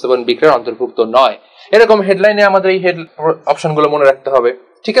ইলেকট্রোফিলিক প্রতিস্থাপন বিক্রিয়ার অন্তর্ভুক্ত নয়, এরকম হেডলাইনে আমাদের এই অপশনগুলো মনে রাখতে হবে।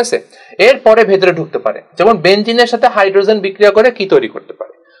 ঠিক আছে, এরপরে ভেতরে ঢুকতে পারে, যেমন বেনজিনের সাথে হাইড্রোজেন বিক্রিয়া করে কি তৈরি করতে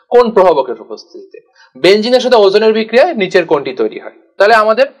পারে, কোন প্রভাবকের উপস্থিতিতে। বেনজিনের সাথে ওজোনের বিক্রিয়ায় নিচের কোনটি তৈরি হয়। তাহলে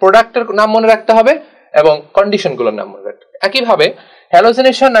আমাদের প্রোডাক্টের নাম মনে রাখতে হবে এবং কন্ডিশনগুলোর নাম মনে রাখতে হবে। একইভাবে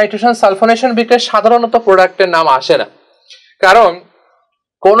হ্যালোজেনেশন, নাইট্রেশন, সালফোনেশন বিক্রিয়ায় সাধারণত প্রোডাক্টের নাম আসে না, কারণ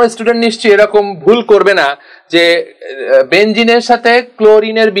কোন স্টুডেন্ট নিশ্চয়ই এরকম ভুল করবে না যে বেনজিনের সাথে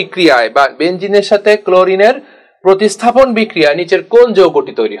ক্লোরিনের বিক্রিয়ায় বা বেনজিনের সাথে ক্লোরিনের প্রতিস্থাপন বিক্রিয়া নিচের কোন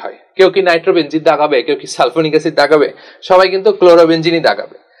যৌগটি তৈরি হয়। কেউ কি নাইট্রোবেনজিন দাগাবে, কেউ কি সালফোনিক অ্যাসিড দাগাবে, সবাই কিন্তু ক্লোরোবেনজিনই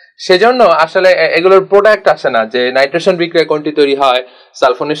দাগাবে। সেজন্য আসলে এগুলোর প্রোডাক্ট আসে না যে নাইট্রেশন বিক্রিয়া কোনটি তৈরি হয়,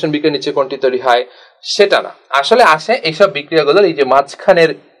 সালফোনেশন বিক্রিয়া নিচে কোনটি তৈরি হয়, সেটা না। আসলে আসে এইসব বিক্রিয়াগুলোর এই যে মাঝখানের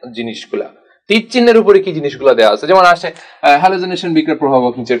জিনিসগুলা, তীর চিহ্নের উপরে কি জিনিসগুলো দেওয়া আছে। যেমন আসে হ্যালোজেনেশন বিক্রিয়ার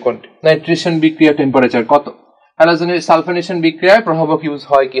প্রভাবক নিচের কোনটি, নাইট্রেশন বিক্রিয়া টেম্পারেচার কত, সালফোনেশন বিক্রিয়ায় প্রভাবক ইউজ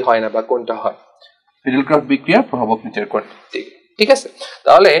হয় কি হয় না বা কোনটা হয়, ফিডেলক্রাফট বিক্রিয়ার প্রভাবক নিচের কোনটি। ঠিক আছে,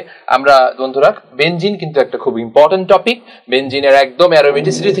 তাহলে আমরা বন্ধুরা বেনজিন কিন্তু একটা খুব ইম্পর্টেন্ট টপিক। বেনজিনের একদম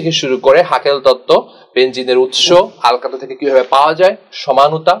অ্যারোমেটিসিটি থেকে শুরু করে হাকেল তত্ত্ব, বেনজিনের উৎস, আলকাতা থেকে কিভাবে পাওয়া যায়,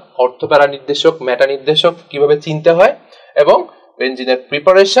 সমানুতা, অর্থপ্যারা নির্দেশক, মেটা নির্দেশক কিভাবে চিনতে হয়, এবং বেনজিনের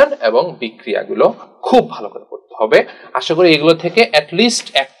প্রিপারেশন এবং বিক্রিয়াগুলো খুব ভালো করে পড়তে হবে। আশা করি এগুলো থেকে অ্যাটলিস্ট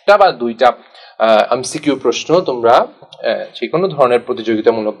একটা বা দুইটা এমসিকিউ প্রশ্ন তোমরা যে কোনো ধরনের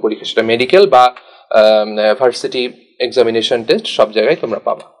প্রতিযোগিতামূলক পরীক্ষা, সেটা মেডিকেল বা ভার্সিটি এক্সামিনেশন টেস্ট, সব জায়গায় তোমরা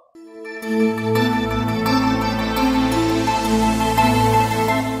পাবা।